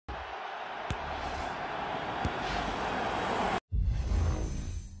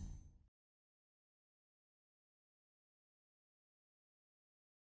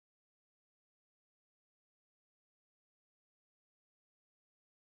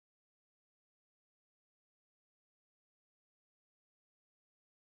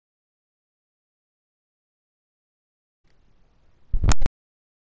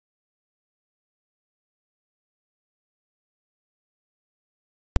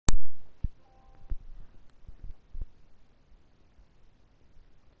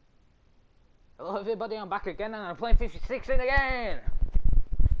Hello everybody, I'm back again and I'm playing FIFA 16 again!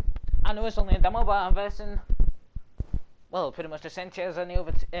 I know it's only a demo, but I'm versing, well, pretty much the same as any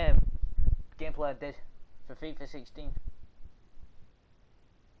other gameplay I did for FIFA 16.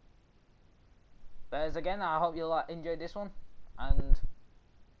 But as again, I hope you'll enjoy this one, and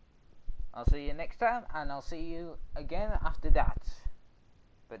I'll see you next time, and I'll see you again after that.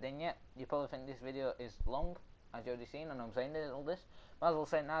 But then yeah, you probably think this video is long, as you already seen, and I'm saying all this. Might as well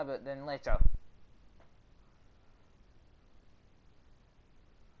say it now, but then later.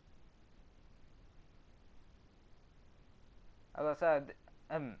 As I said,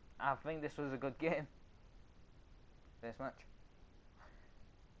 I think this was a good game. This much.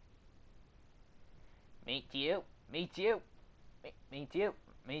 Me to you, me to you, me to you,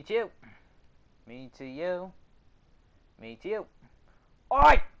 me to you, me to you, me to you.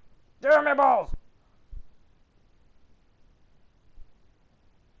 Oi! Give me balls!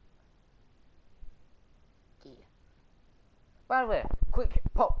 Yeah. By the way, quick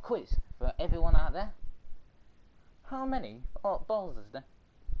pop quiz for everyone out there. How many balls is there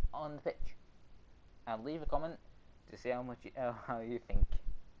on the pitch? And leave a comment to see how much how you think.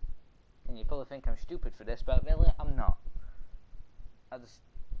 And you probably think I'm stupid for this, but really I'm not. I just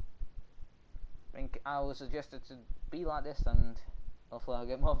think I was suggested to be like this, and hopefully I'll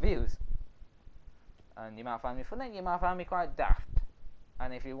get more views. And you might find me funny, you might find me quite daft.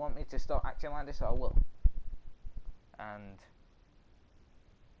 And if you want me to start acting like this, I will. And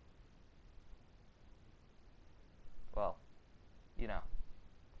well, you know.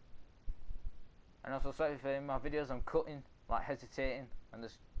 And also, sorry for in my videos I'm cutting, like hesitating, and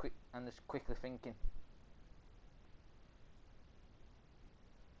just quickly thinking.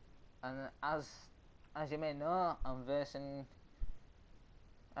 And as you may know, I'm versing.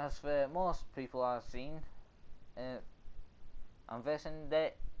 As for most people I've seen, I'm versing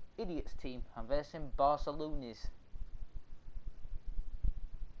the idiots team. I'm versing Barcelona's.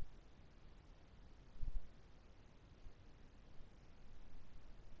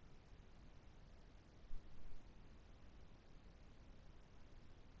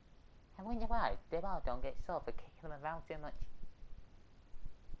 I wonder why the ball don't get sold for kicking them around too much.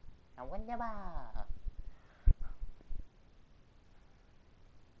 I wonder why.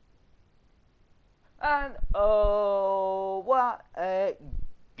 And oh, what a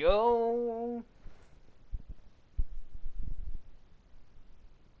goal!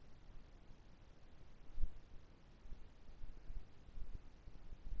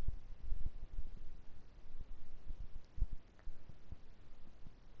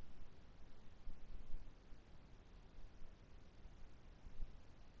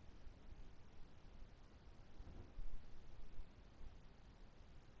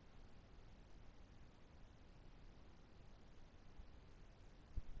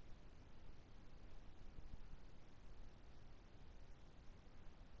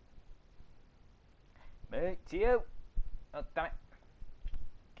 Me to you. Oh, damn it.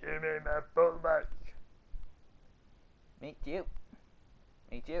 Give me my ball back. Me to you.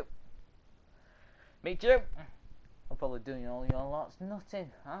 Me to you. Me too. I'm probably doing all your lots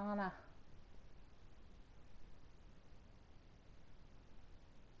nothing, aren't I?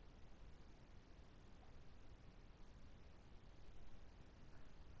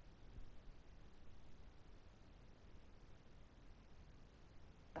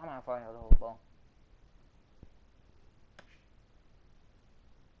 Damn, I fired the whole ball.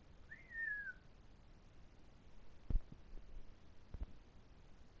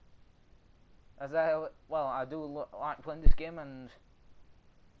 I do like playing this game, and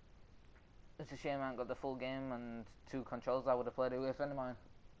it's a shame I haven't got the full game and 2 controls. I would have played it with a friend of mine.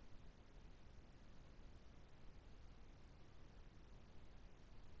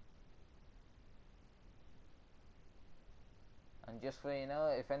 And just for you know,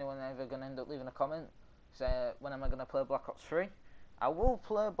 if anyone ever gonna end up leaving a comment, say when am I gonna play Black Ops 3? I will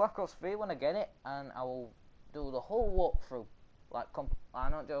play Black Ops 3 when I get it, and I will do the whole walkthrough. Like,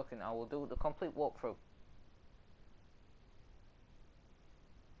 I'm not joking, I will do the complete walkthrough.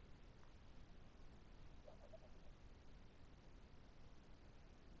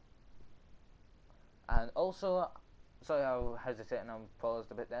 And also, sorry I was hesitating, I paused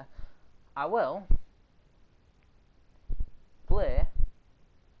a bit there. I will play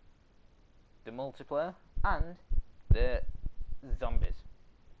the multiplayer and the zombies.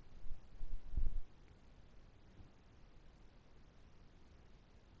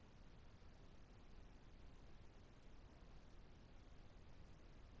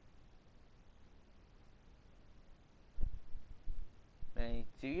 Me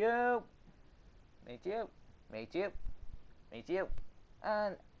to you. Me to you. Me to you. Me to you.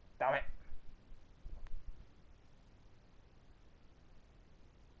 And damn it.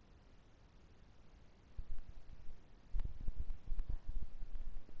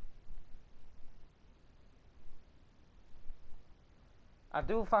 I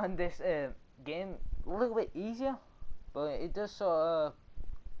do find this game a little bit easier, but it does sort of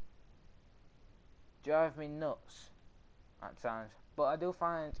drive me nuts at times. But I do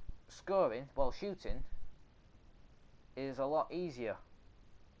find scoring, well, shooting, is a lot easier.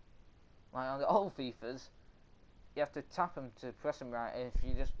 Like on the old FIFAs, you have to tap them to press them right. If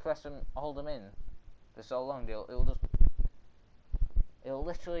you just press them, hold them in for so long, it'll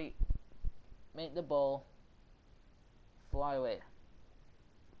literally make the ball fly away.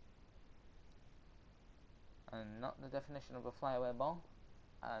 And not the definition of a flyaway ball.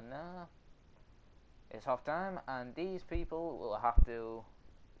 And now it's half time, and these people will have to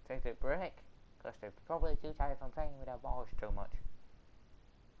take a break because they're probably too tired from playing with their balls too much.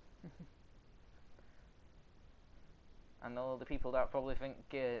 And all the people that probably think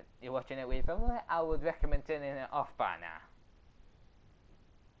you're watching it with your family, I would recommend turning it off by now.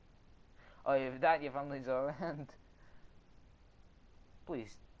 Or if that your family's around,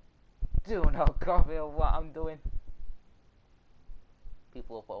 please do not copy what I'm doing.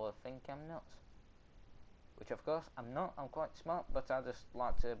 People will probably think I'm nuts. Which of course I'm not, I'm quite smart, but I just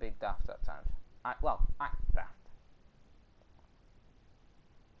like to be daft at times. Act daft.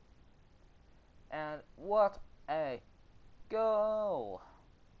 And what a goal!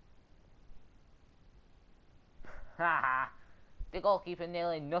 Haha! The goalkeeper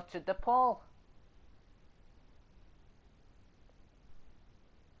nearly nutted the ball.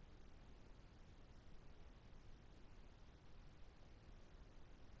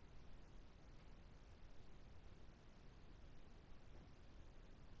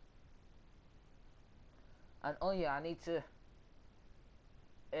 And oh yeah, I need to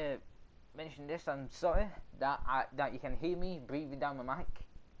mention this. I'm sorry that you can hear me breathing down my mic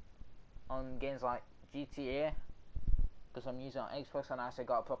on games like GTA, because I'm using on Xbox and I actually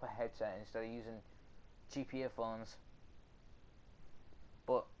got a proper headset instead of using cheap earphones.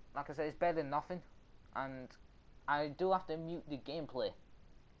 But like I said, it's better than nothing, and I do have to mute the gameplay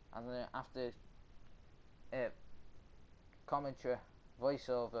and then after commentary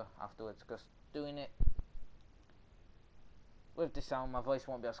voiceover afterwards, because doing it with the sound my voice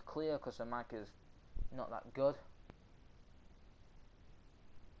won't be as clear because the mic is not that good.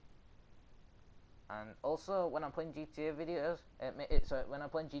 And also when I'm playing GTA videos, when I'm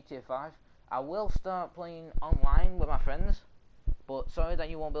playing GTA 5, I will start playing online with my friends, but sorry that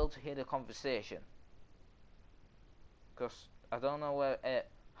you won't be able to hear the conversation, because I don't know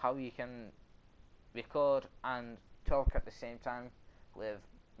how you can record and talk at the same time with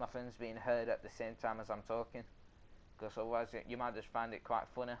my friends being heard at the same time as I'm talking, because otherwise you might just find it quite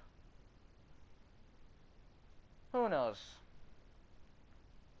funny. Who knows?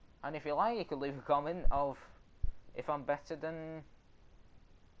 And if you like, you could leave a comment of if I'm better than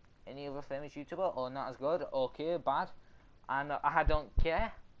any other famous YouTuber or not as good, okay, bad, and I don't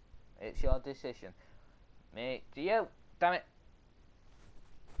care. It's your decision. Mate, to you, damn it.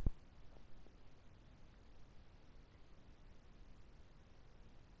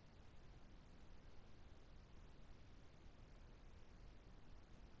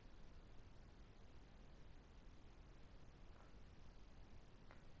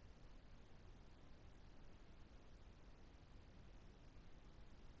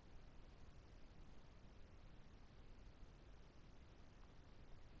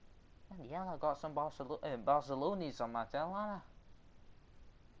 And yeah, I got some Barcelonis on my tail, haven't I?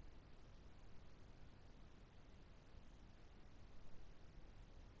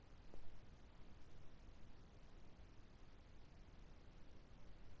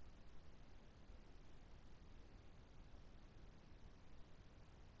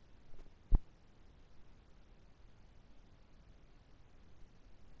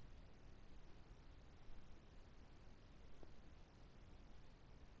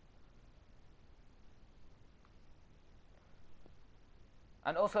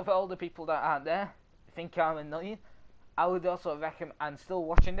 And also for all the people that aren't there, think I'm annoying, I would also recommend, and still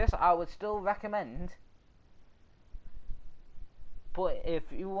watching this, I would still recommend, but if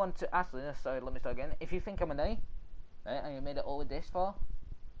you want to, actually, sorry, let me start again, if you think I'm annoying, right, and you made it all with this for,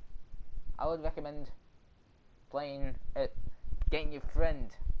 I would recommend playing it, getting your friend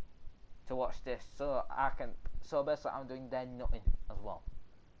to watch this, so basically I'm doing their nothing as well,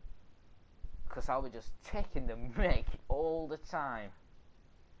 because I was just taking the mick all the time.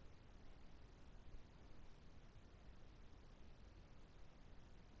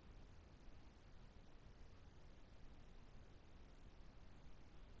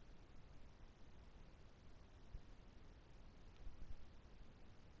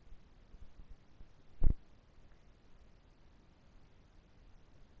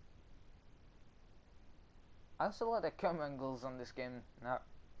 I also like the camera angles on this game now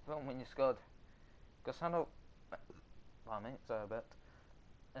from when you scored. Because I know, pardon me, sorry about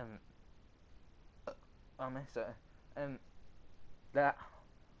pardon me, sorry, that,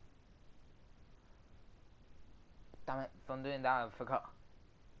 damn it, from doing that I forgot.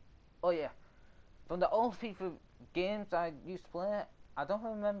 Oh yeah, from the old FIFA games I used to play, I don't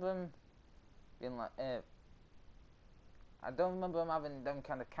remember them being like, I don't remember them having them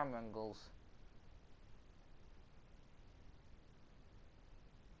kind of camera angles.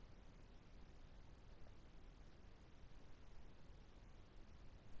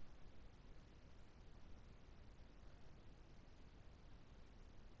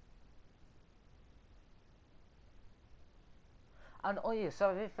 And oh yeah,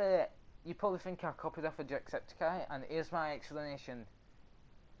 so if you probably think I copied off a Jacksepticeye, and here's my explanation.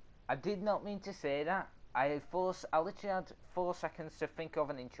 I did not mean to say that. I literally had 4 seconds to think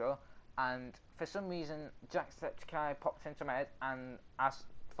of an intro, and for some reason Jacksepticeye popped into my head, and I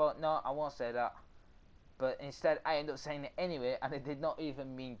thought, no, I won't say that. But instead, I ended up saying it anyway, and I did not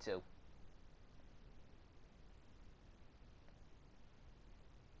even mean to.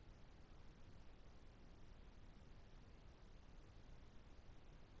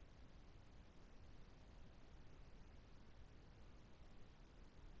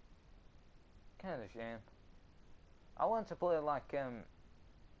 Kind of shame. I want to play like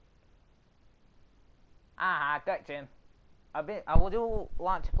decked him. I would do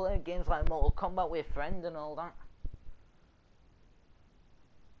like to play games like Mortal Kombat with friends and all that.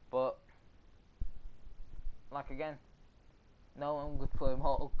 But like again, no one would play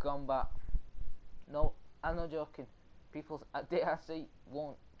Mortal Kombat. No, I'm not joking. People at DRC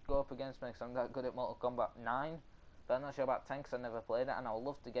won't go up against me because I'm that good at Mortal Kombat 9. But I'm not sure about 10 because I never played it, and I would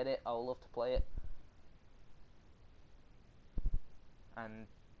love to get it. I would love to play it. And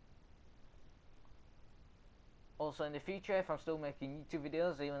also in the future, if I'm still making YouTube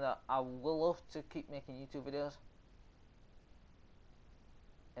videos, even though I will love to keep making YouTube videos,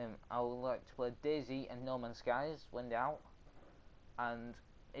 I would like to play Daisy and No Man's Skies when they're out. And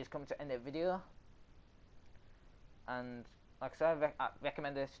it's coming to end the video. And like I said, I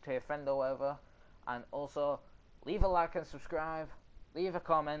recommend this to a friend or whatever. And also, leave a like and subscribe, leave a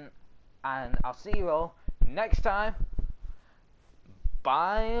comment, and I'll see you all next time.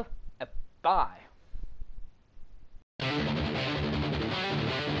 Bye. Bye.